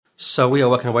So we are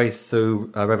working our way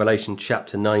through Revelation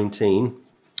chapter 19,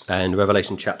 and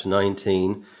Revelation chapter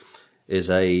 19 is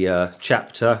a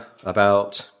chapter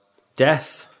about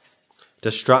death,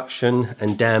 destruction,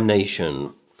 and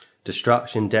damnation.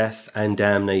 Destruction, death, and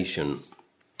damnation.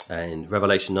 And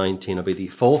Revelation 19 will be the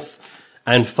fourth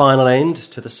and final end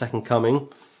to the second coming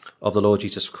of the Lord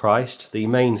Jesus Christ. The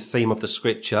main theme of the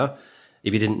scripture,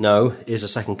 if you didn't know, is the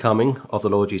second coming of the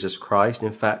Lord Jesus Christ.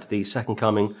 In fact, the second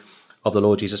coming of the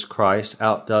Lord Jesus Christ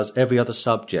outdoes every other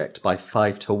subject by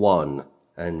 5-1.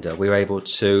 And we were able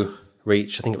to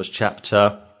reach, I think it was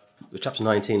chapter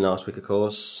 19 last week, of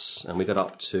course, and we got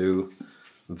up to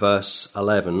verse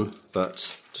 11.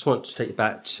 But just want to take you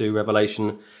back to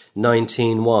Revelation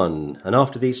 19:1. And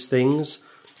after these things,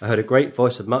 I heard a great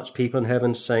voice of much people in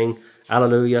heaven saying,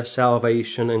 Alleluia,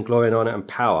 salvation and glory and honour and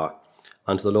power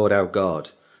unto the Lord our God.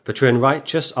 For true and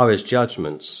righteous are his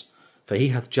judgments. For he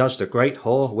hath judged a great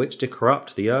whore, which did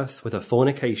corrupt the earth with her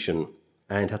fornication,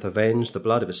 and hath avenged the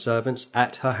blood of his servants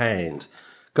at her hand.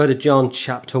 Go to John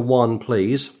chapter 1,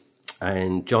 please.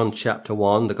 And John chapter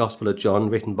 1, the Gospel of John,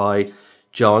 written by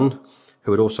John,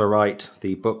 who would also write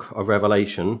the book of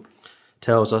Revelation,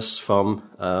 tells us from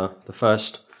the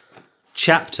first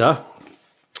chapter,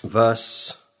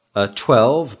 verse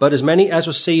 12, But as many as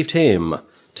received him,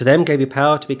 to them gave he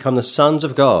power to become the sons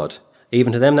of God,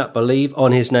 even to them that believe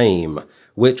on his name,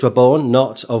 which were born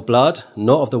not of blood,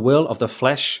 nor of the will of the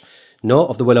flesh, nor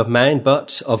of the will of man,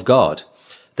 but of God.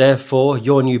 Therefore,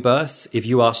 your new birth, if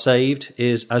you are saved,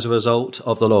 is as a result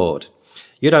of the Lord.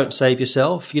 You don't save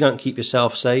yourself. You don't keep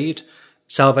yourself saved.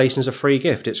 Salvation is a free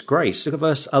gift. It's grace. Look at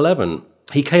verse 11.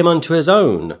 He came unto his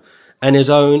own, and his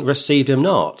own received him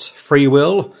not. Free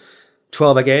will.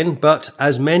 12 again. But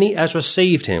as many as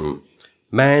received him,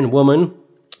 man, woman,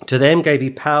 to them gave he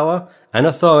power and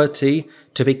authority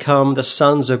to become the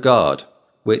sons of God,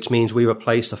 which means we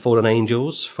replace the fallen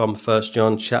angels from 1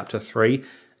 John chapter 3,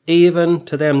 even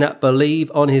to them that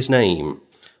believe on his name.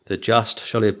 The just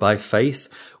shall live by faith,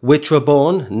 which were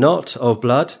born not of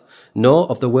blood, nor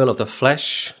of the will of the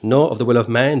flesh, nor of the will of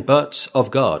man, but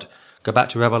of God. Go back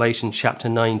to Revelation chapter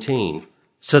 19.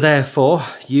 So therefore,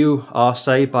 you are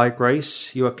saved by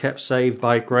grace, you are kept saved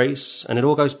by grace, and it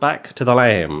all goes back to the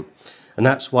Lamb. And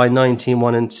that's why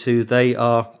 19:1 and 2, they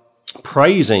are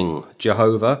praising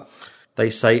Jehovah. They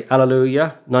say,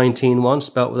 Alleluia, 19:1,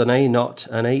 spelt with an A, not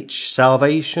an H,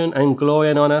 salvation and glory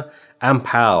and honour and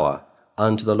power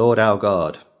unto the Lord our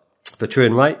God. For true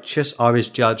and righteous are his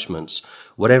judgments.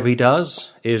 Whatever he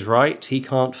does is right. He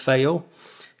can't fail.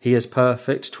 He is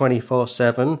perfect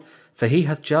 24/7. For he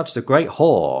hath judged the great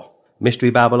whore,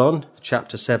 Mystery Babylon,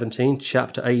 chapter 17,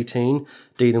 chapter 18,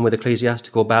 dealing with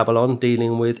ecclesiastical Babylon,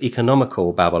 dealing with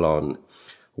economical Babylon,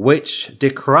 which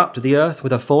did corrupt the earth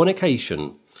with a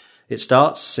fornication. It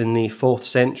starts in the 4th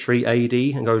century AD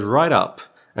and goes right up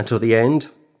until the end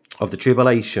of the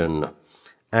tribulation,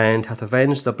 and hath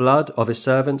avenged the blood of his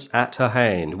servants at her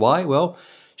hand. Why? Well,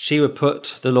 she would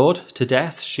put the Lord to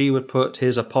death. She would put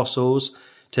his apostles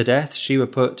to death. She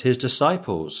would put his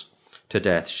disciples to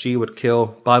death. She would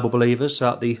kill Bible believers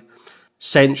throughout the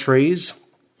centuries,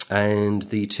 and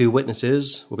the 2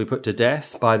 witnesses will be put to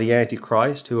death by the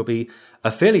Antichrist, who will be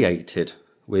affiliated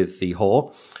with the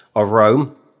whore of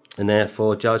Rome, and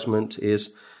therefore judgment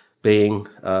is being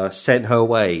sent her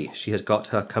way. She has got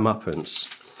her comeuppance.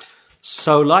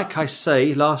 So like I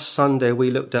say, last Sunday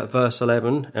we looked at verse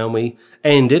 11, and we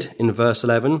ended in verse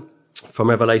 11 from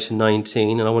Revelation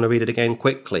 19, and I want to read it again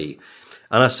quickly.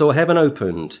 And I saw heaven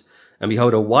opened, and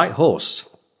behold, a white horse,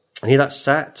 and he that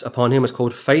sat upon him was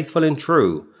called Faithful and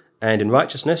True, and in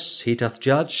righteousness he doth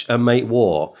judge and make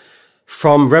war.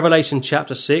 From Revelation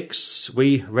chapter 6,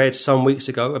 we read some weeks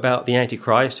ago about the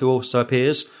Antichrist, who also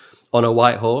appears on a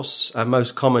white horse, and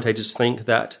most commentators think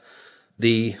that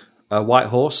the white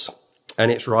horse and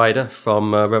its rider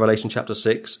from Revelation chapter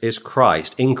 6 is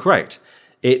Christ. Incorrect.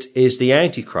 It is the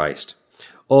Antichrist.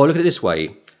 Or look at it this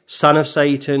way. Son of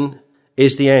Satan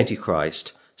is the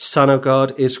Antichrist. Son of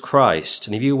God is Christ.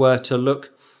 And if you were to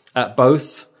look at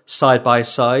both side by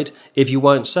side, if you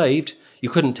weren't saved,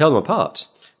 you couldn't tell them apart.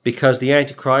 Because the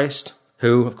Antichrist,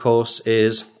 who of course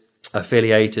is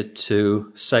affiliated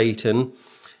to Satan,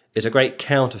 is a great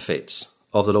counterfeit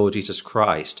of the Lord Jesus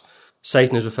Christ.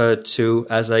 Satan is referred to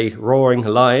as a roaring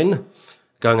lion,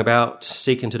 going about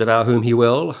seeking to devour whom he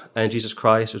will, and Jesus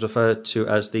Christ is referred to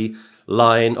as the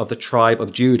Lion of the tribe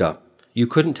of Judah. You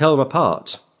couldn't tell them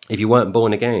apart if you weren't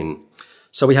born again.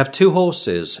 So we have 2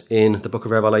 horses in the book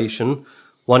of Revelation.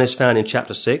 One is found in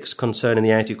chapter 6 concerning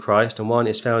the Antichrist, and one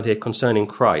is found here concerning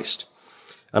Christ.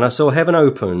 And I saw heaven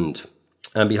opened,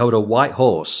 and behold, a white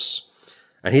horse,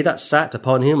 And he that sat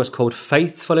upon him was called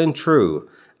Faithful and True,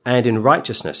 and in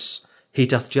righteousness he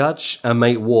doth judge and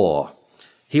make war.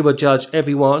 He will judge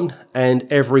everyone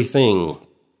and everything.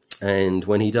 And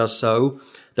when he does so,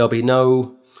 there'll be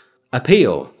no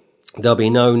appeal. There'll be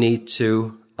no need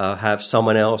to have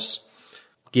someone else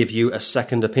give you a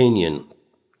second opinion.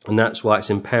 And that's why it's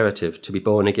imperative to be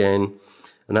born again.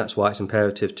 And that's why it's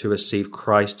imperative to receive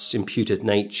Christ's imputed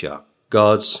nature,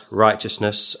 God's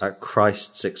righteousness at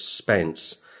Christ's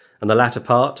expense. And the latter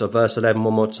part of verse 11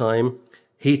 one more time,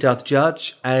 he doth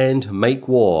judge and make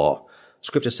war.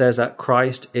 Scripture says that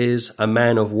Christ is a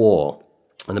man of war.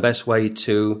 And the best way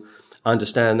to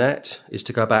understand that is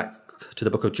to go back to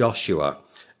the book of Joshua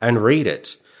and read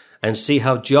it and see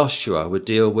how Joshua would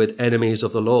deal with enemies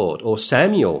of the Lord, or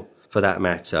Samuel for that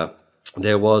matter.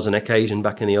 There was an occasion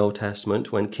back in the Old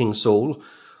Testament when King Saul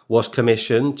was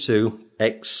commissioned to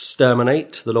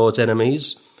exterminate the Lord's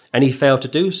enemies, and he failed to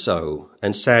do so.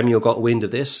 And Samuel got wind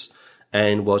of this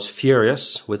and was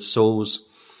furious with Saul's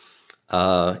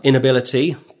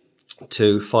inability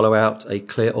to follow out a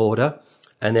clear order.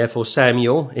 And therefore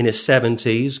Samuel, in his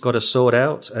 70s, got a sword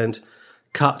out and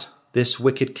cut this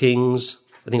wicked king's,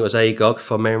 I think it was Agag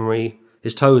from memory,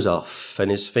 his toes off and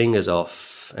his fingers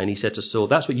off. And he said to Saul,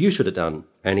 that's what you should have done.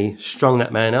 And he strung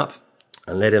that man up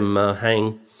and let him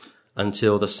hang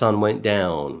until the sun went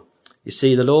down. You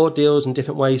see, the Lord deals in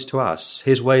different ways to us.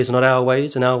 His ways are not our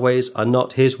ways, and our ways are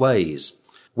not his ways.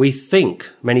 We think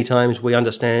many times we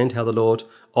understand how the Lord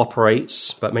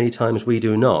operates, but many times we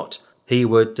do not. He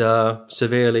would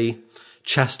severely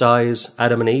chastise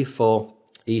Adam and Eve for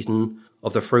eating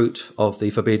of the fruit of the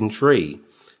forbidden tree.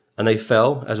 And they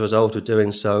fell as a result of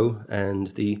doing so, and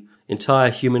the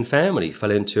entire human family fell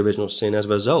into original sin as a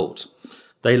result.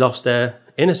 They lost their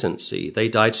innocency. They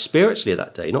died spiritually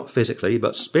that day, not physically,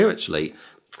 but spiritually.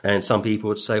 And some people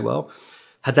would say, well,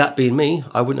 had that been me,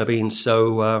 I wouldn't have been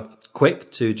so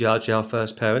quick to judge our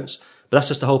first parents. But that's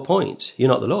just the whole point. You're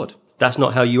not the Lord. That's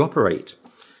not how you operate.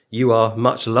 You are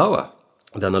much lower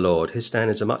than the Lord. His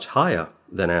standards are much higher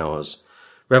than ours.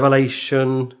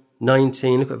 Revelation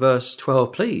 19, look at verse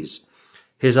 12, please.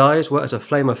 His eyes were as a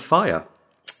flame of fire,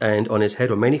 and on his head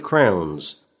were many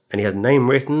crowns, and he had a name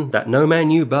written that no man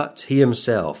knew but he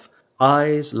himself.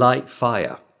 Eyes like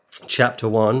fire. Chapter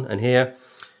 1, and here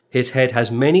his head has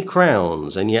many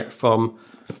crowns, and yet from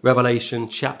Revelation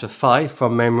chapter 5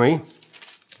 from memory.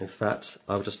 In fact,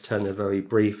 I'll just turn there very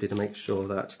briefly to make sure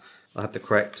that I have the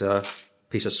correct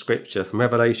piece of scripture. From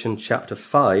Revelation chapter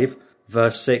 5,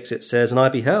 verse 6, it says, and I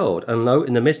beheld, and lo,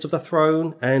 in the midst of the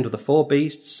throne, and of the four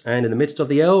beasts, and in the midst of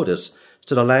the elders,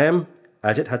 stood a lamb,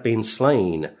 as it had been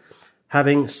slain,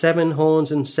 having 7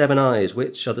 horns and 7 eyes,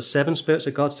 which are the 7 spirits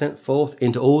of God sent forth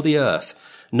into all the earth.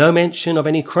 No mention of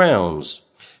any crowns,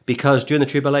 because during the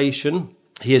tribulation,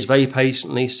 he is very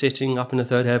patiently sitting up in the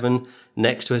third heaven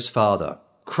next to his Father.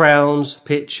 Crowns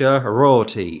picture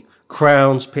royalty.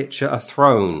 Crowns picture a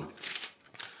throne.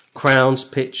 Crowns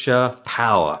picture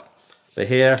power. But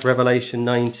here, Revelation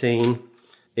 19,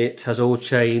 it has all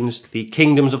changed. The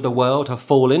kingdoms of the world have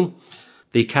fallen.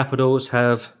 The capitals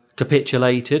have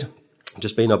capitulated,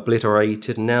 just been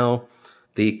obliterated. Now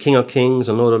the King of Kings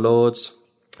and Lord of Lords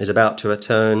is about to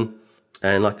return.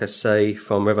 And like I say,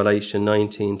 from Revelation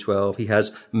 19:12, he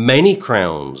has many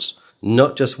crowns,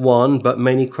 not just one, but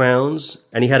many crowns.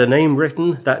 And he had a name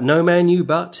written that no man knew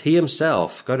but he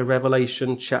himself. Go to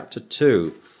Revelation chapter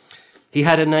 2. He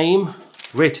had a name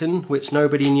written which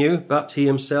nobody knew but he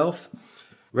himself.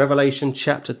 Revelation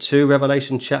chapter 2,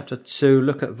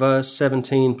 look at verse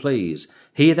 17, please.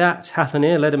 He that hath an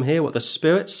ear, let him hear what the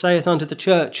Spirit saith unto the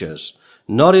churches,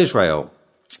 not Israel,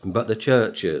 but the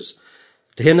churches.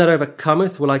 To him that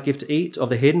overcometh will I give to eat of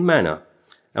the hidden manna,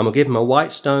 and will give him a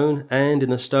white stone, and in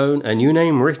the stone a new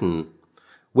name written,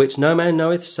 which no man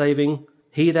knoweth, saving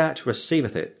he that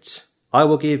receiveth it. I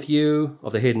will give you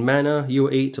of the hidden manna, you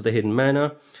will eat of the hidden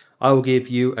manna. I will give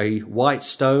you a white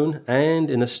stone, and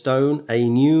in the stone a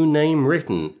new name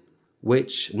written,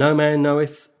 which no man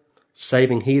knoweth,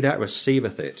 saving he that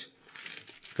receiveth it.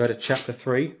 Go to chapter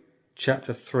 3.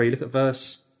 Look at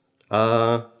verse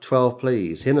 12,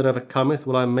 please. Him that overcometh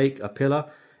will I make a pillar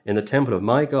in the temple of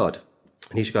my God,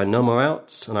 and he shall go no more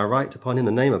out, and I write upon him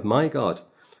the name of my God,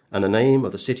 and the name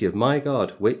of the city of my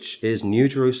God, which is New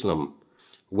Jerusalem,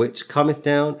 which cometh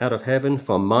down out of heaven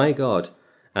from my God,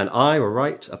 and I will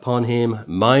write upon him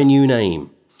my new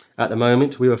name. At the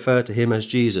moment we refer to him as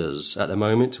Jesus. At the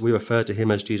moment we refer to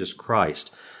him as Jesus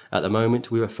Christ. At the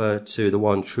moment we refer to the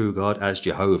one true God as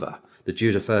Jehovah. The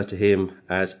Jews refer to him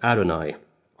as Adonai.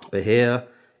 But here,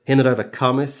 him that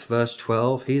overcometh, verse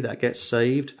 12, he that gets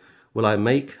saved, will I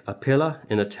make a pillar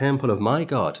in the temple of my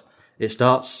God. It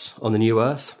starts on the new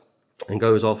earth and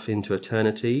goes off into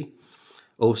eternity.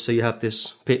 Also, you have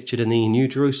this pictured in the New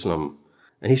Jerusalem.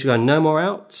 And he shall go no more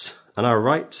out, and I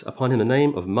write upon him the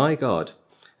name of my God,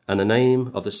 and the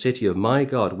name of the city of my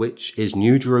God, which is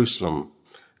New Jerusalem.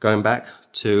 Going back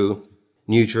to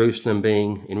New Jerusalem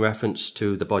being in reference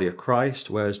to the body of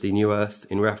Christ, whereas the new earth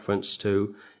in reference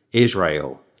to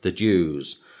Israel, the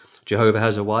Jews. Jehovah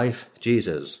has a wife,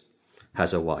 Jesus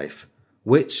has a wife,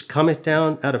 which cometh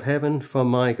down out of heaven from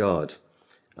my God,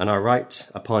 and I write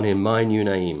upon him my new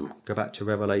name. Go back to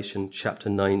Revelation chapter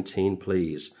 19,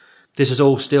 please. This is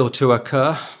all still to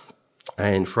occur,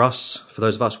 and for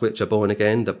those of us which are born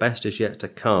again, the best is yet to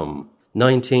come.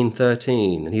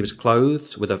 19:13, and he was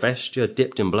clothed with a vesture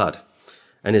dipped in blood,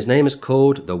 and his name is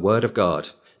called the Word of God.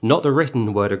 Not the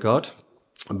written Word of God,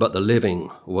 but the living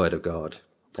Word of God.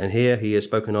 And here he is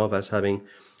spoken of as having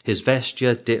his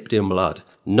vesture dipped in blood.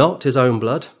 Not his own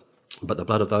blood, but the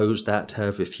blood of those that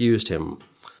have refused him,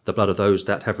 the blood of those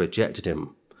that have rejected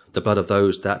him, the blood of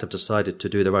those that have decided to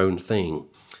do their own thing.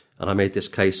 And I made this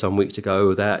case some weeks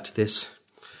ago that this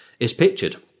is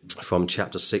pictured from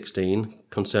chapter 16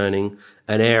 concerning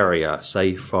an area,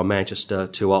 say from Manchester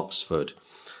to Oxford,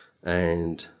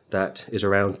 and that is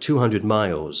around 200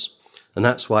 miles. And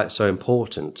that's why it's so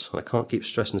important, I can't keep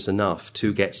stressing this enough,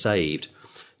 to get saved,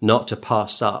 not to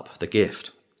pass up the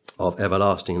gift of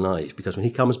everlasting life. Because when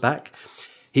he comes back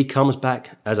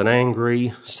as an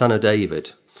angry son of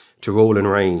David to rule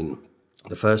and reign.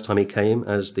 The first time he came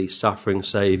as the suffering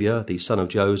Saviour, the son of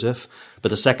Joseph, but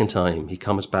the second time he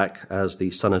comes back as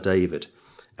the son of David,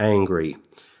 angry,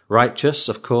 righteous,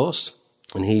 of course,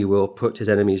 and he will put his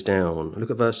enemies down.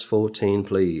 Look at verse 14,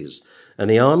 please. And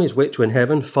the armies which were in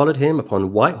heaven followed him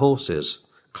upon white horses,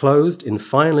 clothed in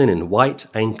fine linen, white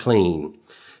and clean.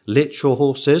 Literal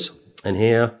horses, and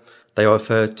here they are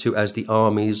referred to as the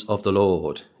armies of the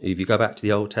Lord. If you go back to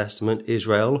the Old Testament,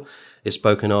 Israel is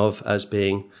spoken of as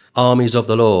being armies of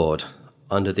the Lord,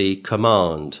 under the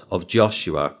command of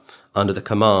Joshua, under the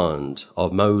command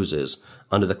of Moses,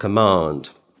 under the command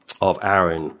of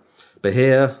Aaron. But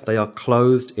here they are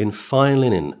clothed in fine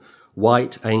linen,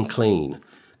 white and clean.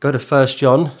 Go to 1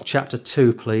 John chapter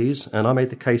 2, please. And I made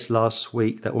the case last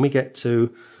week that when we get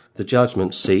to the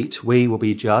judgment seat, we will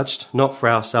be judged, not for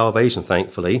our salvation,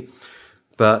 thankfully,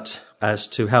 but as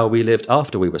to how we lived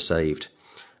after we were saved.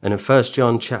 And in 1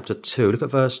 John chapter 2, look at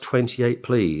verse 28,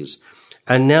 please.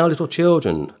 And now, little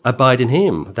children, abide in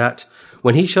him, that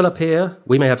when he shall appear,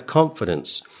 we may have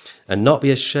confidence and not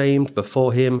be ashamed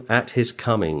before him at his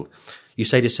coming. You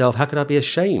say to yourself, how could I be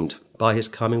ashamed by his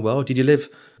coming? Well, did you live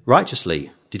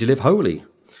righteously? Did you live holy?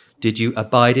 Did you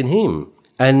abide in him?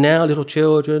 And now, little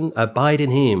children, abide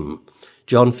in him.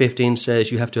 John 15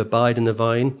 says you have to abide in the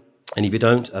vine. And if you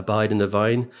don't abide in the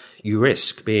vine, you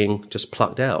risk being just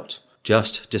plucked out,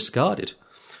 just discarded,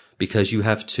 because you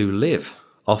have to live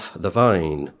off the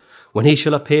vine. When he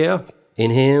shall appear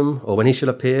in him, or when he shall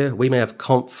appear, we may have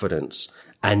confidence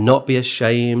and not be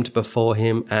ashamed before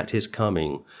him at his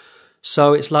coming.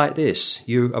 So it's like this.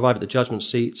 You arrive at the judgment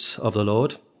seat of the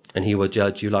Lord, and he will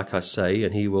judge you, like I say,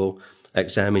 and he will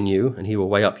examine you, and he will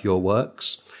weigh up your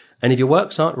works. And if your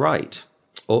works aren't right,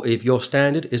 or if your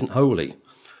standard isn't holy,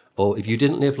 or if you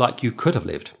didn't live like you could have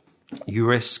lived, you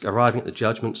risk arriving at the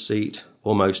judgment seat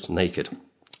almost naked.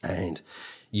 And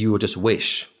you will just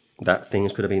wish that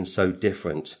things could have been so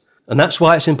different. And that's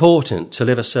why it's important to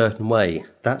live a certain way.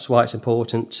 That's why it's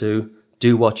important to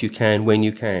do what you can when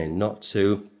you can, not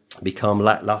to become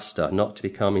lackluster, not to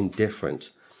become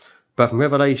indifferent. But from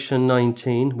Revelation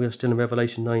 19, we're still in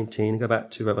Revelation 19. Go back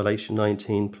to Revelation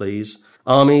 19, please.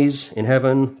 Armies in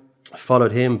heaven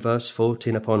followed him, verse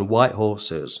 14, upon white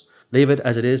horses. Leave it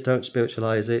as it is, don't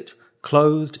spiritualize it.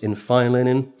 Clothed in fine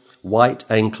linen, white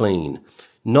and clean.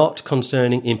 Not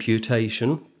concerning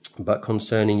imputation, but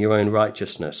concerning your own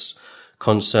righteousness,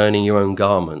 concerning your own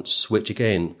garments, which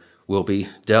again will be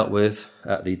dealt with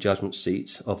at the judgment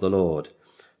seat of the Lord.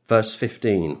 Verse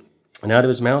 15, and out of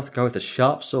his mouth goeth a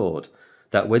sharp sword,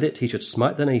 that with it he should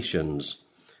smite the nations,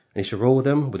 and he shall rule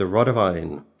them with a rod of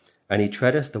iron. And he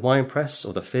treadeth the winepress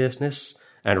of the fierceness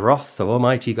and wrath of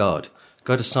Almighty God.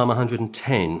 Go to Psalm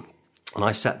 110. And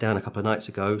I sat down a couple of nights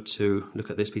ago to look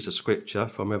at this piece of scripture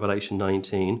from Revelation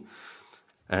 19.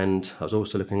 And I was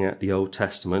also looking at the Old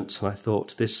Testament. And I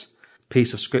thought this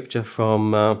piece of scripture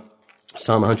from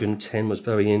Psalm 110 was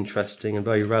very interesting and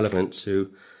very relevant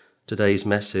to today's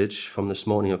message from this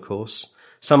morning, of course.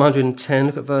 Psalm 110,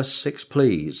 look at verse 6,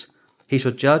 please. He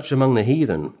shall judge among the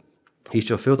heathen. He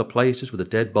shall fill the places with the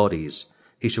dead bodies.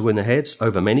 He shall win the heads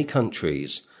over many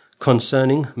countries.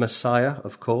 Concerning Messiah,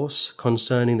 of course,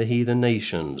 concerning the heathen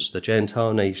nations, the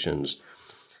Gentile nations.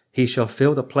 He shall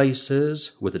fill the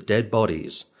places with the dead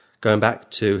bodies. Going back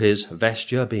to his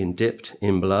vesture being dipped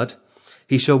in blood.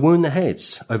 He shall wound the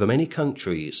heads over many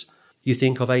countries. You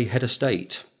think of a head of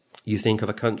state. You think of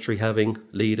a country having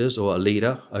leaders or a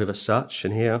leader over such.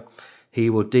 And here he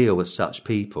will deal with such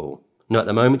people. No, at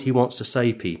the moment he wants to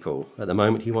save people. At the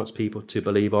moment he wants people to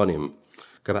believe on him.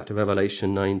 Go back to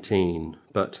Revelation 19.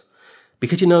 But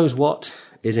because he knows what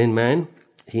is in man,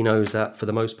 he knows that for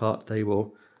the most part they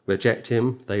will reject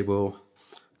him. They will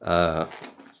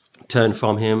turn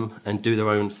from him and do their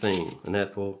own thing. And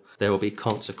therefore there will be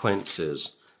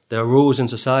consequences. There are rules in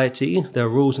society. There are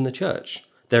rules in the church.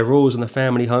 There are rules in the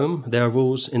family home. There are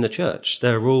rules in the church.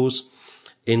 There are rules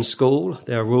in school.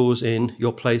 There are rules in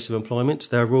your place of employment.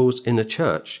 There are rules in the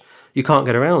church. You can't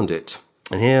get around it.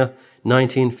 And here,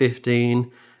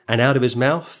 19:15, and out of his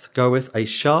mouth goeth a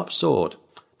sharp sword,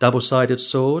 double-sided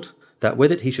sword, that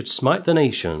with it he should smite the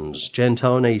nations,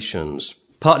 Gentile nations.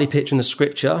 Partly picturing the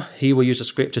scripture, he will use the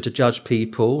scripture to judge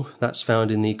people. That's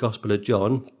found in the Gospel of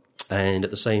John. And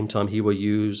at the same time, he will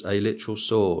use a literal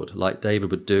sword, like David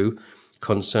would do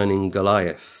concerning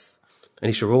Goliath. And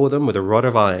he shall rule them with a rod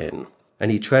of iron.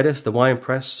 And he treadeth the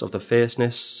winepress of the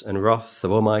fierceness and wrath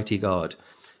of Almighty God.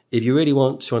 If you really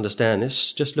want to understand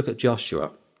this, just look at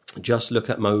Joshua. Just look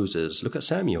at Moses. Look at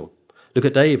Samuel. Look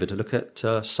at David. Look at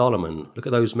Solomon. Look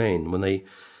at those men when they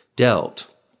dealt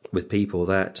with people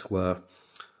that were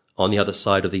on the other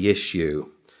side of the issue.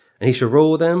 And he shall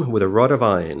rule them with a rod of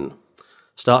iron.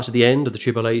 Starts at the end of the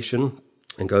tribulation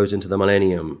and goes into the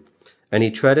millennium. And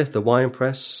he treadeth the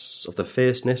winepress of the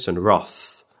fierceness and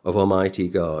wrath of Almighty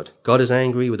God. God is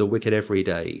angry with the wicked every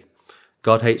day.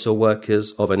 God hates all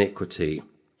workers of iniquity.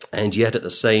 And yet at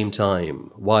the same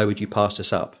time, why would you pass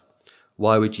this up?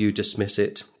 Why would you dismiss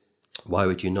it? Why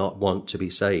would you not want to be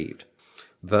saved?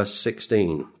 Verse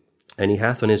 16, and he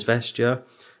hath on his vesture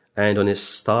and on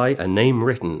his thigh a name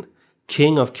written,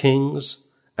 King of kings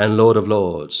and Lord of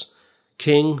lords.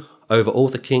 King over all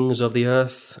the kings of the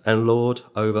earth and Lord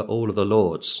over all of the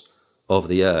lords of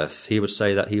the earth. He would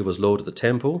say that he was Lord of the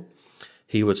temple.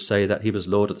 He would say that he was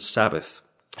Lord of the Sabbath.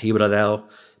 He would allow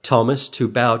Thomas to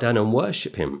bow down and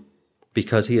worship him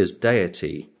because he is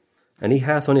deity. And he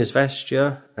hath on his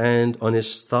vesture and on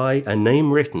his thigh a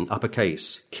name written,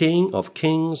 uppercase, King of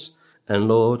kings and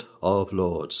Lord of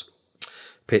lords.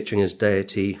 Picturing his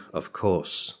deity, of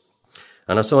course.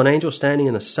 And I saw an angel standing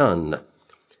in the sun,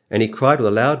 and he cried with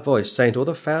a loud voice, saying to all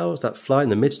the fowls that fly in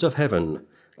the midst of heaven,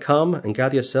 Come and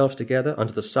gather yourselves together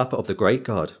unto the supper of the great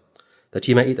God, that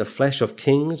ye may eat the flesh of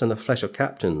kings and the flesh of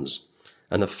captains,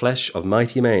 and the flesh of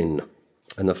mighty men,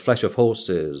 and the flesh of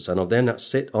horses, and of them that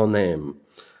sit on them,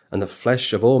 and the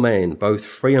flesh of all men, both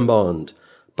free and bond,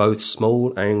 both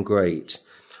small and great.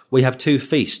 We have two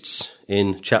feasts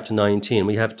in chapter 19.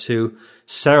 We have two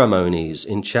ceremonies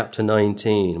in chapter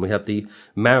 19. We have the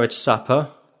marriage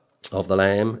supper of the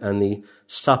Lamb and the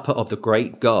supper of the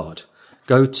great God.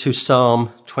 Go to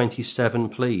Psalm 27,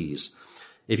 please.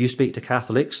 If you speak to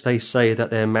Catholics, they say that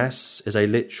their Mass is a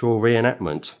literal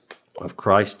reenactment of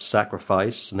Christ's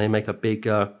sacrifice, and they make a big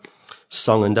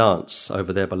song and dance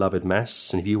over their beloved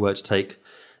Mass. And if you were to take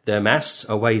their Mass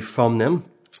away from them,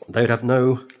 they would have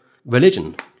no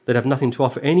religion. They'd have nothing to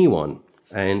offer anyone.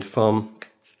 And from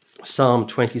Psalm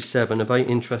 27, a very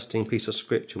interesting piece of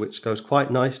scripture which goes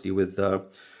quite nicely with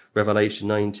Revelation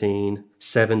 19,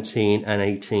 17 and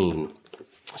 18.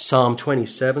 Psalm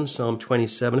 27,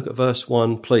 look at verse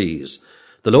 1, please.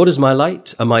 The Lord is my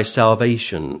light and my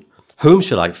salvation. Whom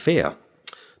shall I fear?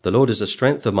 The Lord is the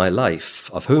strength of my life.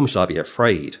 Of whom shall I be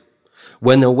afraid?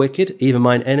 When the wicked, even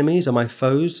mine enemies and my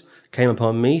foes, came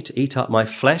upon me to eat up my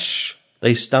flesh,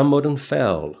 they stumbled and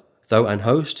fell. Though an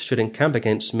host should encamp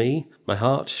against me, my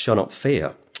heart shall not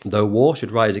fear. Though war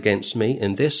should rise against me,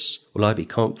 in this will I be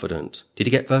confident. Did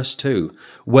you get verse 2?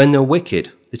 When the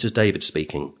wicked, this is David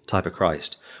speaking, type of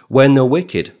Christ. When the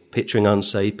wicked, picturing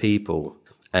unsaved people,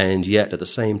 and yet at the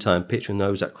same time picturing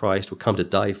those that Christ will come to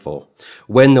die for.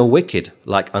 When the wicked,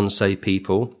 like unsaved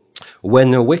people,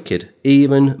 when the wicked,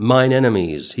 even mine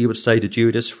enemies, he would say to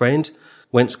Judas, friend,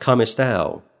 whence comest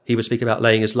thou? He would speak about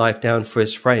laying his life down for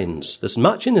his friends. There's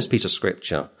much in this piece of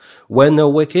scripture. When the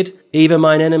wicked, even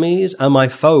mine enemies and my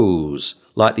foes,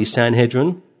 like the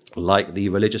Sanhedrin, like the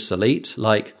religious elite,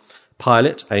 like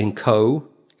Pilate and co,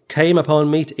 came upon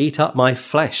me to eat up my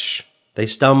flesh. They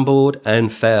stumbled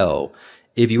and fell.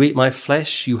 If you eat my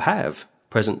flesh, you have,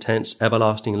 present tense,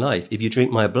 everlasting life. If you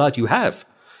drink my blood, you have,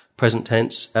 present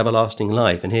tense, everlasting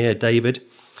life. And here David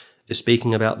is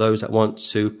speaking about those that want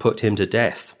to put him to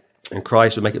death. And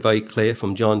Christ would make it very clear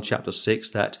from John chapter 6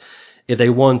 that if they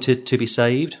wanted to be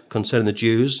saved concerning the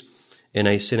Jews in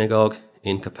a synagogue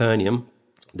in Capernaum,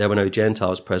 there were no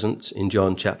Gentiles present in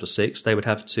John chapter 6. They would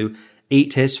have to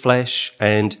eat his flesh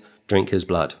and drink his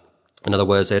blood. In other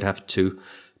words, they'd have to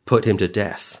put him to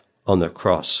death on the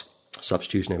cross,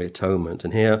 substitutionary atonement.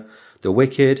 And here, the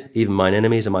wicked, even mine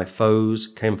enemies and my foes,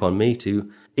 came upon me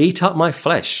to eat up my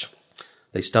flesh.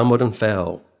 They stumbled and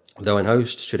fell. Though an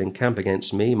host should encamp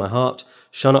against me, my heart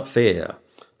shall not fear.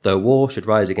 Though war should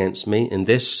rise against me, in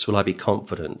this will I be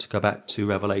confident. Go back to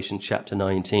Revelation chapter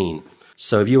 19.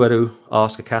 So if you were to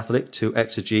ask a Catholic to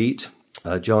exegete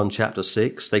John chapter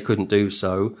 6, they couldn't do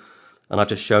so. And I've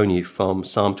just shown you from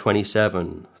Psalm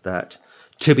 27 that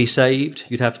to be saved,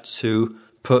 you'd have to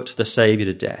put the Saviour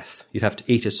to death. You'd have to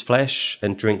eat his flesh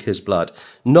and drink his blood.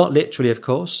 Not literally, of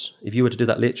course. If you were to do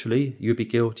that literally, you'd be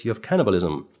guilty of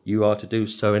cannibalism. You are to do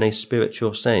so in a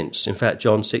spiritual sense. In fact,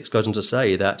 John 6 goes on to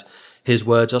say that his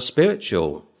words are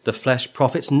spiritual. The flesh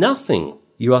profits nothing.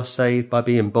 You are saved by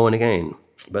being born again.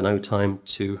 But no time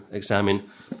to examine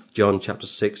John chapter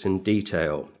 6 in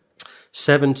detail.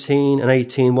 17 and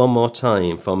 18 one more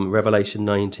time from Revelation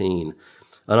 19.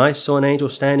 And I saw an angel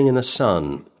standing in the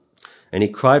sun, and he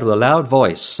cried with a loud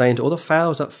voice, saying to all the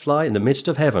fowls that fly in the midst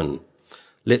of heaven,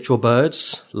 literal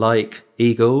birds like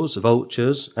eagles,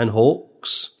 vultures, and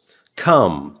hawks,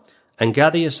 come and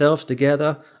gather yourselves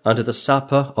together unto the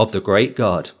supper of the great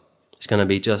God. It's going to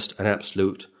be just an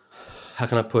absolute, how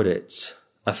can I put it,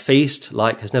 a feast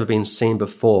like has never been seen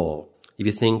before. If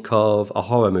you think of a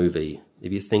horror movie,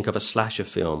 if you think of a slasher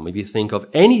film, if you think of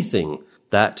anything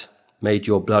that made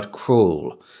your blood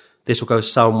crawl, this will go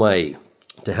some way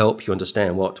to help you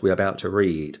understand what we're about to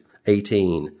read.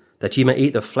 18, that ye may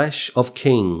eat the flesh of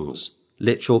kings,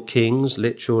 literal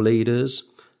leaders,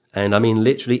 and I mean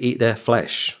literally eat their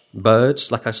flesh.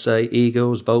 Birds, like I say,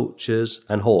 eagles, vultures,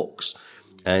 and hawks.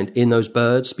 And in those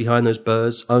birds, behind those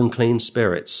birds, unclean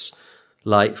spirits,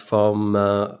 like from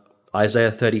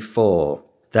Isaiah 34,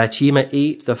 that ye may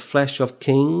eat the flesh of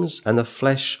kings and the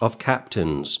flesh of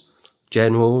captains,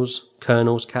 generals,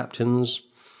 colonels, captains,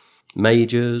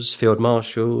 majors, field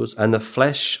marshals, and the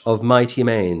flesh of mighty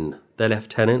men, their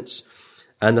lieutenants,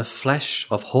 and the flesh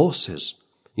of horses.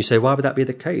 You say, why would that be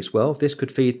the case? Well, this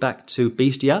could feed back to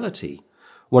bestiality.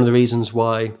 One of the reasons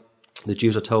why the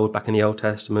Jews are told back in the Old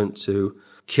Testament to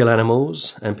kill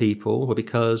animals and people were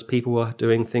because people were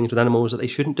doing things with animals that they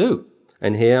shouldn't do.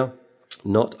 And here,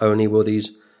 not only will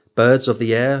these birds of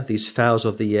the air, these fowls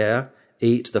of the air,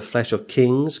 eat the flesh of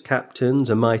kings, captains,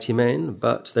 and mighty men,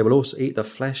 but they will also eat the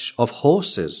flesh of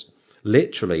horses,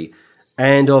 literally,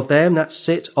 and of them that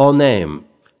sit on them,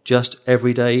 just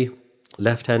everyday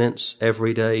lieutenants,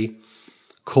 everyday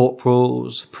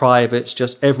corporals, privates,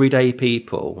 just everyday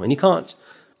people. And you can't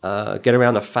get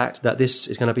around the fact that this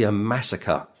is going to be a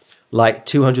massacre, like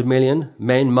 200 million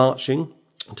men marching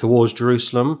towards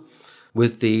Jerusalem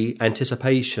with the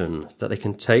anticipation that they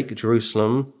can take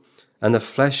Jerusalem and the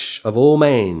flesh of all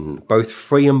men, both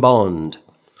free and bond,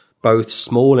 both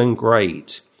small and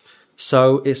great.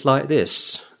 So it's like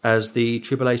this. As the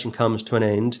tribulation comes to an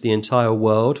end, the entire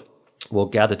world will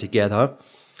gather together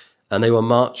and they will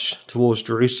march towards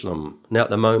Jerusalem. Now, at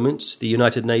the moment, the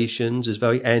United Nations is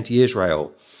very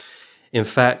anti-Israel. In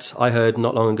fact, I heard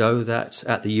not long ago that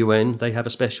at the UN, they have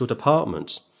a special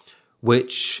department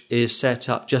which is set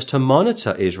up just to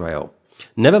monitor Israel.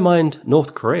 Never mind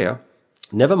North Korea,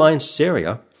 never mind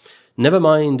Syria, never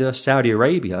mind Saudi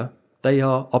Arabia. They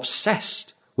are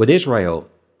obsessed with Israel,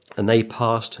 and they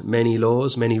passed many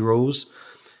laws, many rules,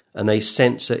 and they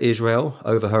censor Israel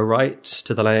over her right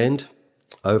to the land,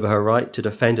 over her right to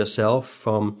defend herself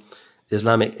from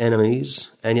Islamic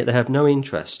enemies, and yet they have no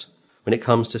interest when it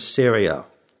comes to Syria,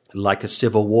 like a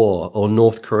civil war, or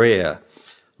North Korea,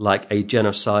 like a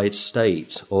genocide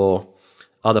state, or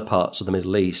other parts of the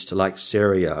Middle East, like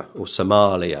Syria or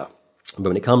Somalia. But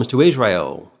when it comes to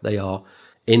Israel, they are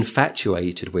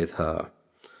infatuated with her.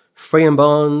 Free and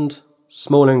bond,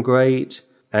 small and great,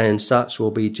 and such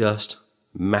will be just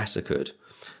massacred.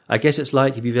 I guess it's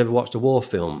like if you've ever watched a war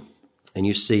film and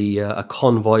you see a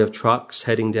convoy of trucks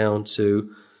heading down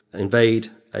to invade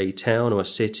a town or a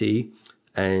city,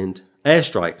 and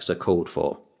airstrikes are called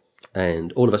for.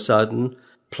 And all of a sudden,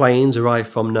 planes arrive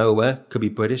from nowhere, could be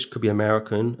British, could be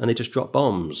American, and they just drop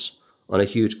bombs on a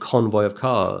huge convoy of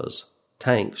cars,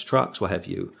 tanks, trucks, what have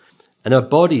you. And there are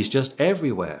bodies just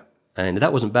everywhere. And if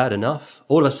that wasn't bad enough,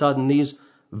 all of a sudden these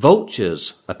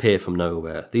vultures appear from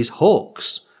nowhere. These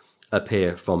hawks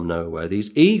appear from nowhere.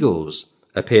 These eagles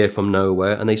appear from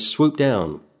nowhere, and they swoop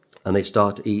down and they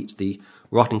start to eat the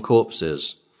rotten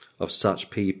corpses of such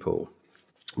people.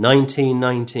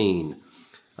 19:19.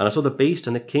 And I saw the beast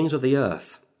and the kings of the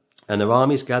earth, and their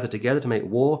armies gathered together to make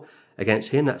war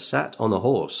against him that sat on the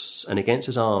horse, and against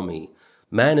his army.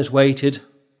 Man has waited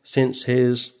since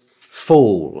his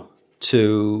fall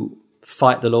to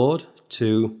fight the Lord,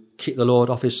 to kick the Lord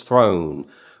off his throne.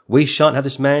 We shan't have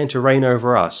this man to reign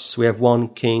over us. We have one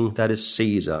king, that is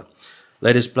Caesar.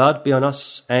 Let his blood be on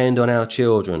us and on our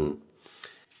children.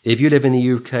 If you live in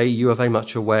the UK, you are very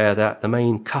much aware that the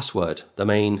main cuss word, the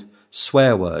main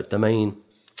swear word, the main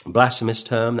blasphemous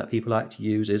term that people like to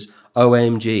use is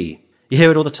OMG. You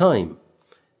hear it all the time.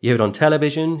 You hear it on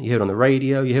television, you hear it on the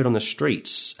radio, you hear it on the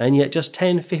streets. And yet just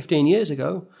 10, 15 years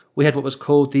ago, we had what was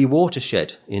called the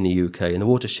watershed in the UK. And the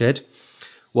watershed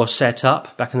was set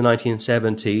up back in the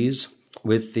 1970s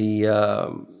with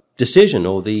the decision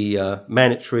or the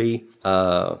mandatory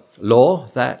law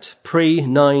that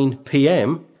pre-9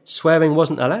 p.m. swearing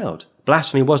wasn't allowed.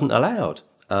 Blasphemy wasn't allowed.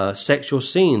 Sexual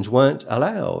scenes weren't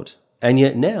allowed. And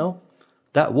yet now,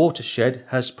 that watershed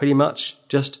has pretty much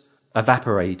just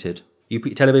evaporated. You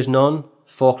put your television on,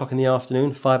 4 o'clock in the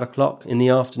afternoon, 5 o'clock in the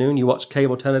afternoon, you watch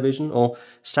cable television or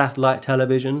satellite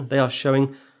television, they are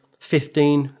showing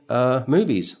 15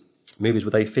 movies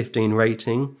with a 15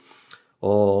 rating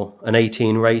or an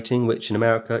 18 rating, which in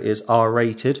America is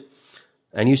R-rated.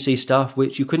 And you see stuff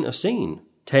which you couldn't have seen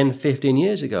 10, 15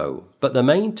 years ago. But the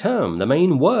main term, the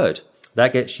main word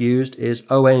that gets used is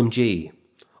OMG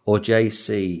or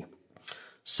JC.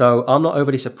 So I'm not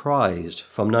overly surprised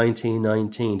from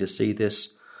 1919 to see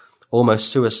this almost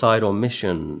suicidal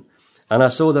mission. And I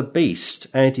saw the beast,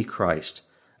 Antichrist,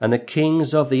 and the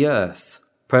kings of the earth,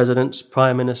 presidents,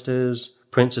 prime ministers,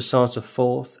 princes, so on and so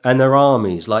forth, and their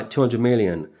armies, like 200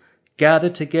 million,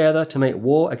 gathered together to make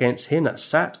war against him that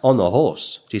sat on the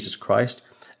horse, Jesus Christ,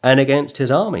 and against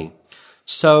his army.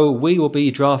 So we will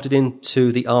be drafted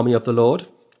into the army of the Lord.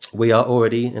 We are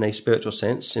already, in a spiritual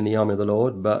sense, in the army of the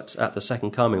Lord, but at the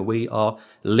second coming, we are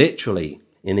literally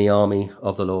in the army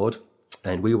of the Lord,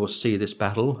 and we will see this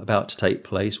battle about to take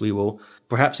place. We will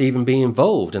perhaps even be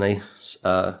involved in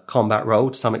a combat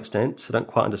role to some extent. I don't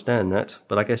quite understand that,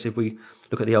 but I guess if we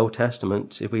look at the Old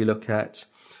Testament, if we look at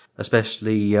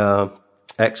especially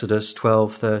Exodus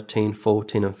 12, 13,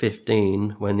 14, and 15,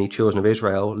 when the children of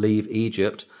Israel leave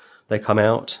Egypt, they come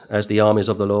out as the armies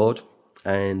of the Lord,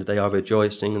 and they are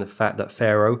rejoicing in the fact that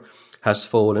Pharaoh has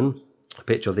fallen, a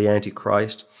picture of the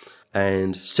Antichrist.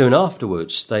 And soon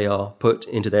afterwards, they are put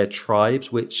into their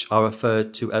tribes, which are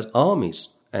referred to as armies.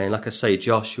 And like I say,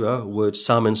 Joshua would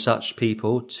summon such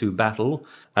people to battle,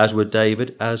 as would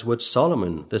David, as would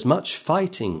Solomon. There's much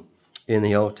fighting in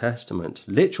the Old Testament,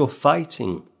 literal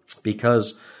fighting,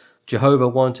 because Jehovah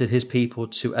wanted his people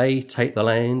to A, take the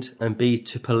land, and B,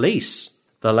 to police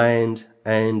the land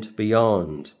and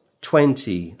beyond.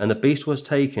 20, and the beast was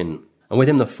taken, and with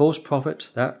him the false prophet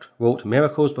that wrought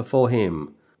miracles before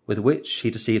him, with which he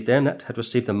deceived them that had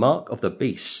received the mark of the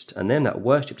beast, and them that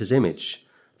worshipped his image.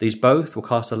 These both were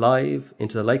cast alive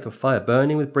into the lake of fire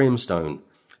burning with brimstone.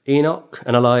 Enoch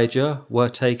and Elijah were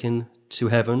taken to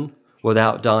heaven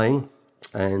without dying,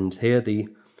 and here the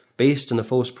beast and the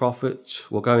false prophet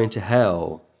will go into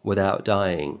hell without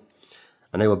dying,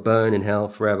 and they will burn in hell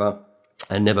forever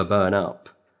and never burn up.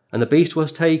 And the beast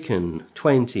was taken,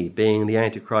 20, being the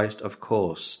Antichrist, of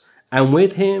course. And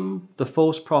with him, the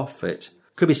false prophet.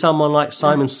 Could be someone like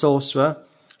Simon Sorcerer.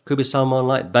 Could be someone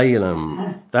like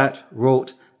Balaam, that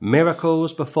wrought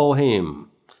miracles before him.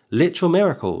 Literal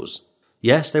miracles.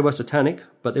 Yes, they were satanic,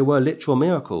 but they were literal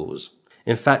miracles.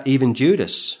 In fact, even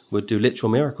Judas would do literal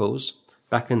miracles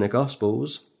back in the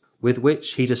Gospels, with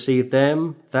which he deceived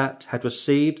them that had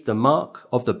received the mark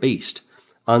of the beast.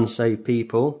 Unsaved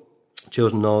people,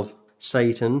 children of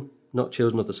Satan, not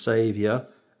children of the Saviour,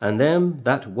 and them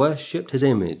that worshipped his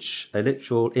image. A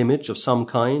literal image of some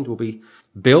kind will be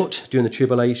built during the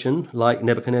tribulation, like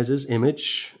Nebuchadnezzar's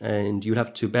image, and you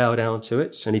have to bow down to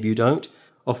it, and if you don't,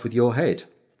 off with your head.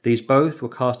 These both were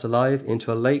cast alive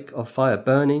into a lake of fire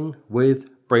burning with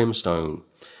brimstone.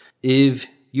 If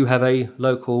you have a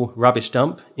local rubbish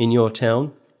dump in your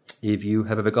town, if you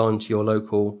have ever gone to your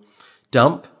local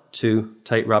dump to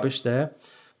take rubbish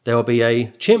there will be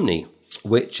a chimney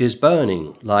which is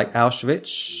burning, like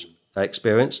Auschwitz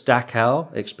experienced,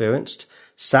 Dachau experienced,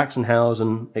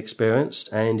 Sachsenhausen experienced.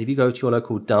 And if you go to your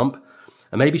local dump,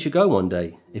 and maybe you should go one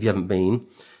day if you haven't been,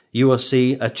 you will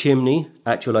see a chimney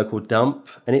at your local dump,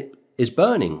 and it is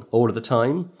burning all of the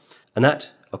time. And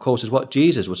that, of course, is what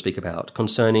Jesus would speak about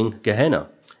concerning Gehenna.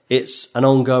 It's an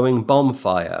ongoing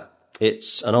bonfire.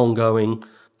 It's an ongoing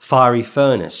fiery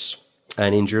furnace.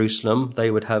 And in Jerusalem,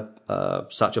 they would have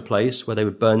such a place where they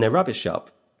would burn their rubbish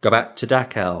up. Go back to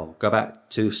Dachau, go back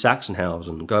to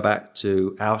Sachsenhausen, go back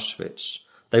to Auschwitz.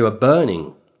 They were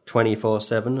burning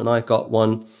 24/7, and I got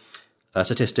one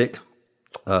statistic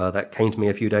that came to me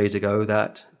a few days ago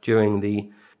that during the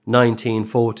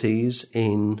 1940s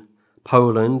in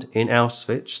Poland, in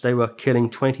Auschwitz, they were killing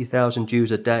 20,000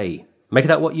 Jews a day. Make of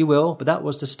that what you will, but that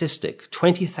was the statistic.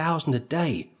 20,000 a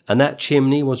day. And that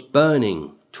chimney was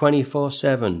burning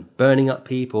 24/7, burning up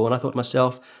people. And I thought to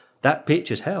myself, that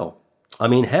picture's hell. I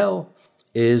mean, hell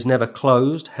is never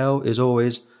closed. Hell is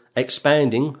always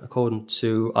expanding, according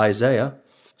to Isaiah.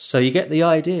 So you get the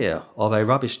idea of a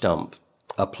rubbish dump,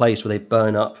 a place where they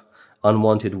burn up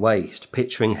unwanted waste,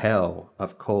 picturing hell,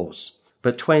 of course.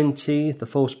 But 20, the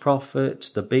false prophet,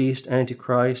 the beast,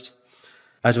 Antichrist,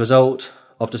 as a result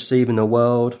of deceiving the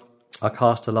world, are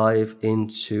cast alive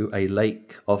into a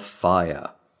lake of fire,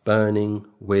 burning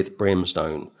with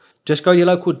brimstone. Just go to your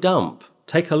local dump,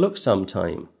 take a look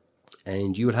sometime,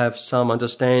 and you will have some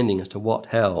understanding as to what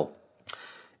hell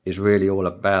is really all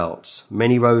about.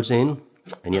 Many roads in,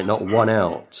 and yet not one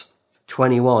out.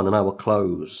 21, and I will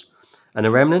close. And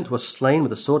the remnant was slain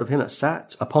with the sword of him that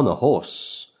sat upon the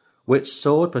horse, which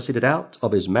sword proceeded out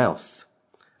of his mouth,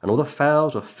 and all the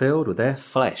fowls were filled with their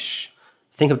flesh.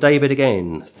 Think of David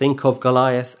again. Think of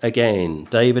Goliath again.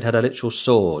 David had a literal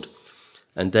sword,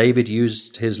 and David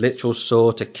used his literal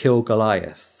sword to kill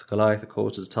Goliath. Goliath, of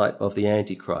course, is a type of the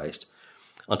Antichrist.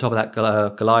 On top of that,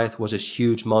 Goliath was this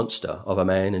huge monster of a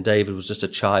man, and David was just a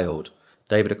child.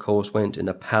 David, of course, went in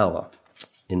the power,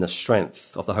 in the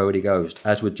strength of the Holy Ghost,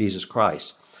 as would Jesus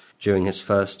Christ during his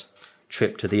first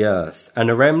trip to the earth. And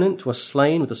the remnant was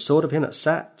slain with the sword of him that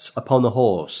sat upon the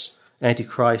horse.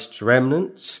 Antichrist's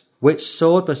remnant, which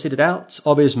sword proceeded out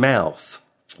of his mouth,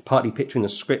 partly picturing the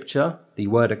scripture, the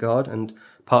word of God, and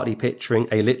partly picturing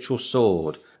a literal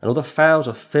sword. And all the fowls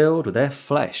are filled with their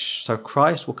flesh. So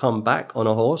Christ will come back on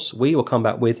a horse. We will come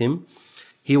back with him.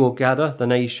 He will gather the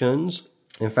nations.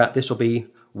 In fact, this will be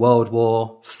World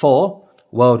War IV.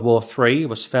 World War III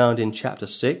was found in chapter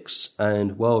 6,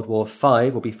 and World War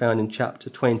V will be found in chapter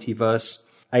 20, verse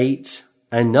 8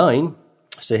 and 9.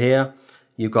 So here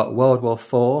you've got World War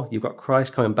IV, you've got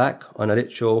Christ coming back on a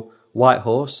literal white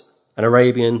horse, an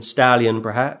Arabian stallion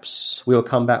perhaps. We will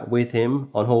come back with him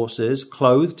on horses,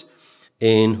 clothed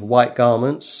in white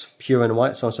garments, pure and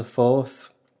white, so on and so forth.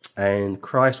 And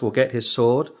Christ will get his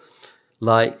sword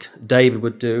like David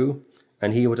would do,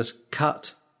 and he will just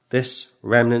cut this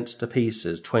remnant to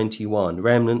pieces. 21.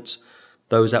 Remnant,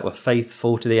 those that were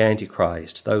faithful to the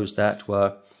Antichrist, those that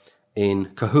were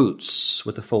in cahoots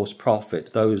with the false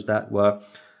prophet, those that were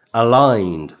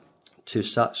aligned to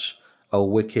such a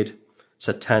wicked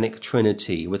satanic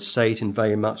trinity, with Satan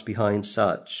very much behind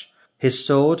such. His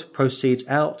sword proceeds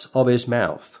out of his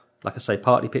mouth. Like I say,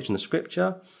 partly picturing the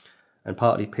scripture and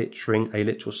partly picturing a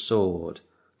literal sword.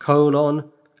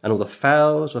 And all the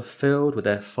fowls were filled with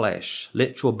their flesh.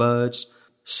 Literal birds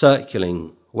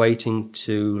circling, waiting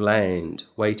to land,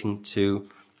 waiting to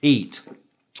eat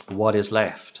what is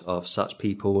left of such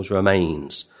people's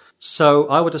remains. So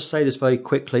I would just say this very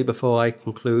quickly before I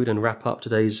conclude and wrap up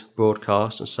today's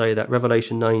broadcast, and say that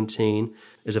Revelation 19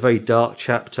 is a very dark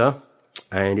chapter,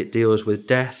 and it deals with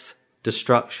death,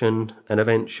 destruction, and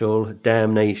eventual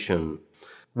damnation.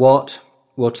 What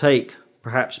will take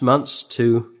perhaps months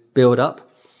to build up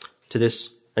to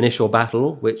this initial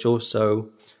battle, which also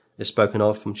is spoken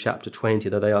of from chapter 20,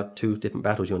 though they are two different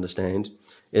battles, you understand,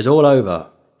 is all over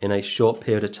in a short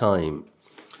period of time.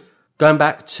 Going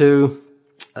back to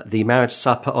the marriage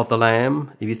supper of the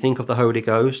Lamb, if you think of the Holy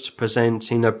Ghost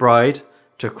presenting the bride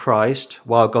to Christ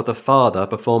while God the Father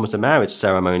performs the marriage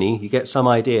ceremony, you get some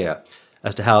idea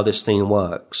as to how this thing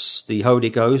works. The Holy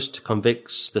Ghost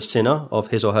convicts the sinner of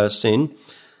his or her sin,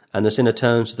 and the sinner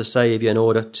turns to the Saviour in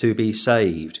order to be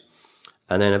saved.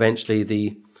 And then eventually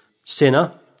the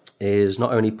sinner is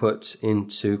not only put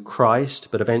into Christ,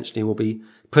 but eventually will be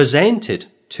presented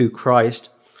to Christ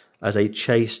as a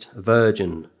chaste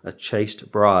virgin, a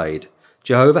chaste bride.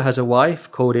 Jehovah has a wife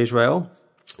called Israel.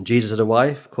 Jesus has a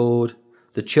wife called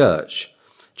the church.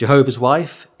 Jehovah's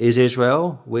wife is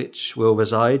Israel, which will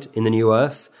reside in the new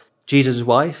earth. Jesus'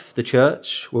 wife, the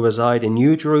church, will reside in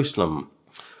New Jerusalem.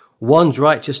 One's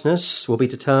righteousness will be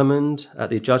determined at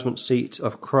the judgment seat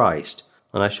of Christ.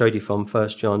 And I showed you from 1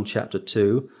 John chapter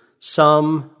 2,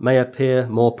 some may appear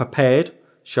more prepared,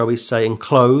 shall we say, and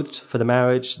clothed for the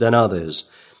marriage than others.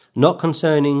 Not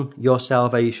concerning your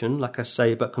salvation, like I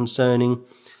say, but concerning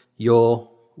your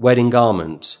wedding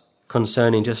garment,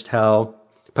 concerning just how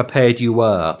prepared you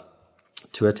were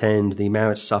to attend the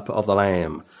marriage supper of the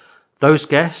Lamb. Those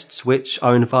guests which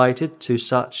are invited to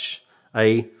such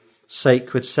a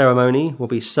sacred ceremony will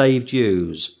be saved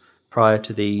Jews prior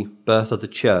to the birth of the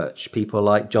church, people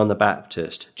like John the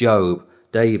Baptist, Job,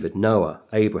 David, Noah,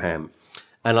 Abraham,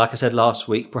 And like I said last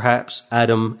week, perhaps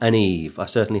Adam and Eve. I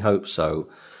certainly hope so.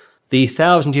 The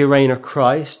 1,000-year reign of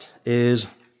Christ is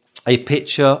a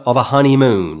picture of a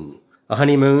honeymoon. A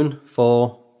honeymoon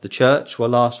for the church will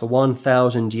last for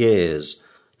 1,000 years.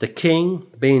 The king,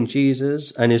 being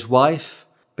Jesus, and his wife,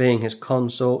 being his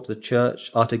consort, the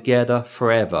church, are together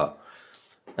forever.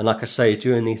 And like I say,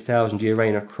 during the 1,000-year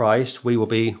reign of Christ, we will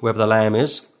be wherever the Lamb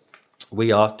is.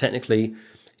 We are technically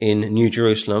in New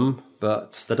Jerusalem,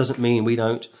 but that doesn't mean we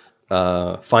don't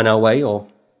find our way or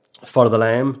follow the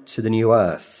Lamb to the new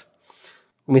earth.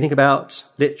 When we think about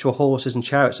literal horses and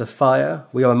chariots of fire,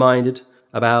 we are reminded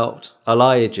about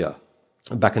Elijah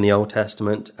back in the Old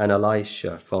Testament and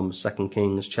Elisha from 2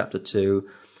 Kings chapter 2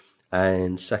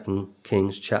 and 2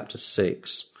 Kings chapter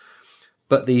 6.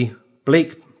 But the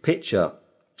bleak picture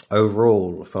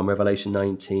overall from Revelation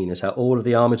 19 is how all of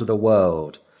the armies of the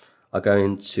world are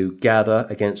going to gather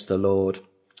against the Lord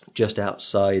just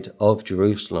outside of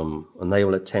Jerusalem, and they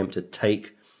will attempt to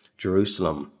take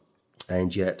Jerusalem.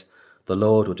 And yet the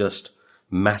Lord will just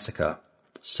massacre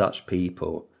such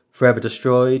people, forever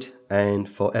destroyed and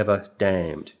forever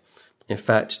damned. In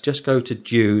fact, just go to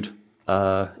Jude,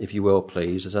 if you will,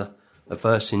 please. There's a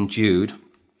verse in Jude,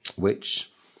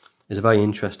 which is a very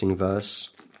interesting verse,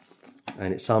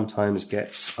 and it sometimes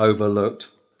gets overlooked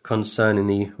concerning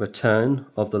the return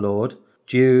of the Lord.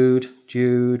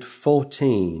 Jude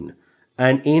 14.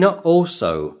 And Enoch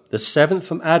also, the seventh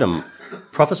from Adam,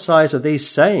 prophesied of these,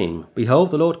 saying,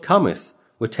 Behold, the Lord cometh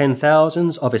with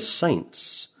 10,000s of his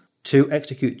saints, to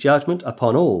execute judgment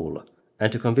upon all,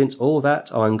 and to convince all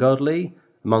that are ungodly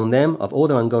among them of all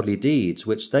their ungodly deeds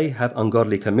which they have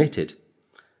ungodly committed,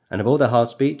 and of all their hard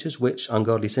speeches which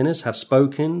ungodly sinners have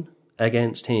spoken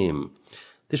against him.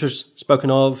 This was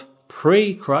spoken of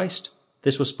pre-Christ.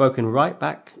 This was spoken right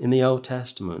back in the Old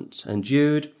Testament. And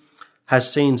Jude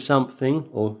has seen something,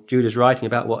 or Jude is writing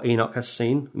about what Enoch has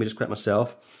seen. Let me just correct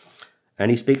myself.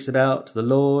 And he speaks about the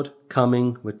Lord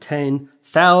coming with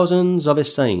 10,000s of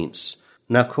his saints.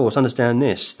 Now, of course, understand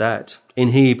this, that in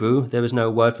Hebrew there is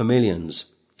no word for millions.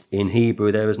 In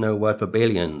Hebrew there is no word for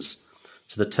billions.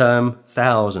 So the term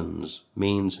thousands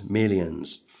means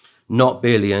millions. Not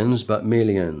billions, but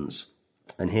millions.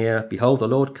 And here, behold, the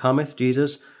Lord cometh,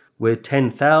 Jesus, with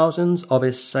 10,000s of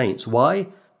his saints. Why?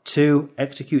 To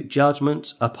execute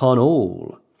judgment upon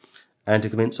all, and to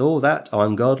convince all that are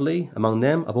ungodly among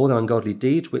them of all their ungodly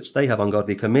deeds which they have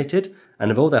ungodly committed,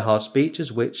 and of all their hard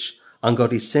speeches which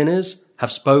ungodly sinners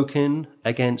have spoken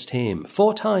against him.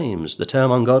 4 times the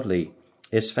term ungodly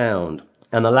is found.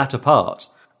 And the latter part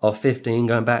of 15,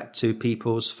 going back to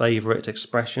people's favourite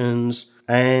expressions,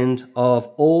 and of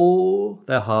all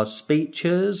their hard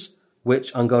speeches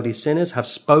which ungodly sinners have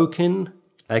spoken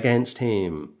against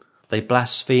him. They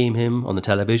blaspheme him on the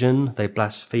television, they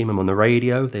blaspheme him on the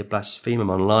radio, they blaspheme him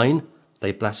online,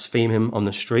 they blaspheme him on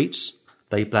the streets,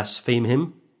 they blaspheme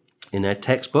him in their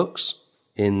textbooks,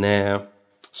 in their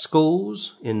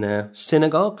schools, in their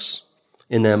synagogues,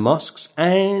 in their mosques,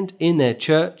 and in their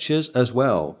churches as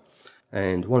well.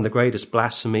 And one of the greatest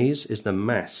blasphemies is the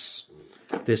Mass.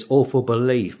 This awful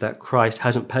belief that Christ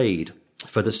hasn't paid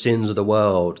for the sins of the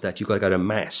world, that you've got to go to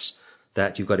Mass,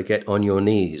 that you've got to get on your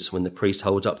knees when the priest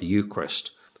holds up the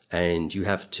Eucharist, and you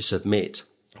have to submit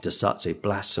to such a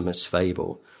blasphemous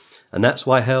fable. And that's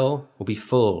why hell will be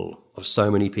full of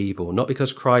so many people, not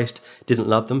because Christ didn't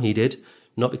love them, he did,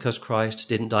 not because Christ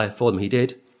didn't die for them, he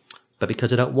did, but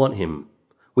because they don't want him.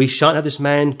 We shan't have this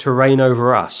man to reign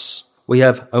over us. We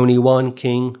have only one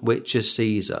king, which is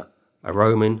Caesar, a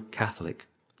Roman Catholic.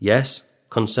 Yes,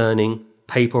 concerning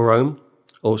papal Rome,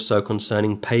 also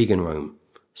concerning pagan Rome.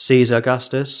 Caesar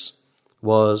Augustus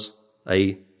was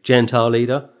a Gentile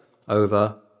leader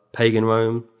over pagan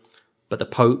Rome, but the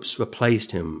popes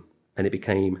replaced him and it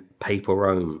became papal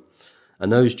Rome.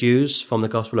 And those Jews from the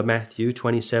Gospel of Matthew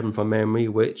 27 from memory,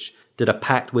 which did a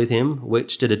pact with him,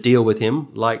 which did a deal with him,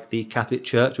 like the Catholic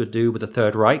Church would do with the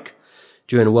Third Reich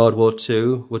during World War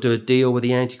II, will do a deal with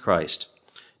the Antichrist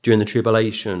during the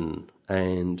tribulation.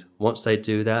 And once they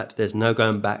do that, there's no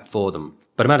going back for them.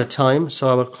 But I'm out of time, so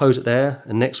I will close it there.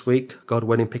 And next week, God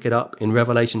willing, pick it up in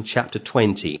Revelation chapter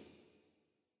 20.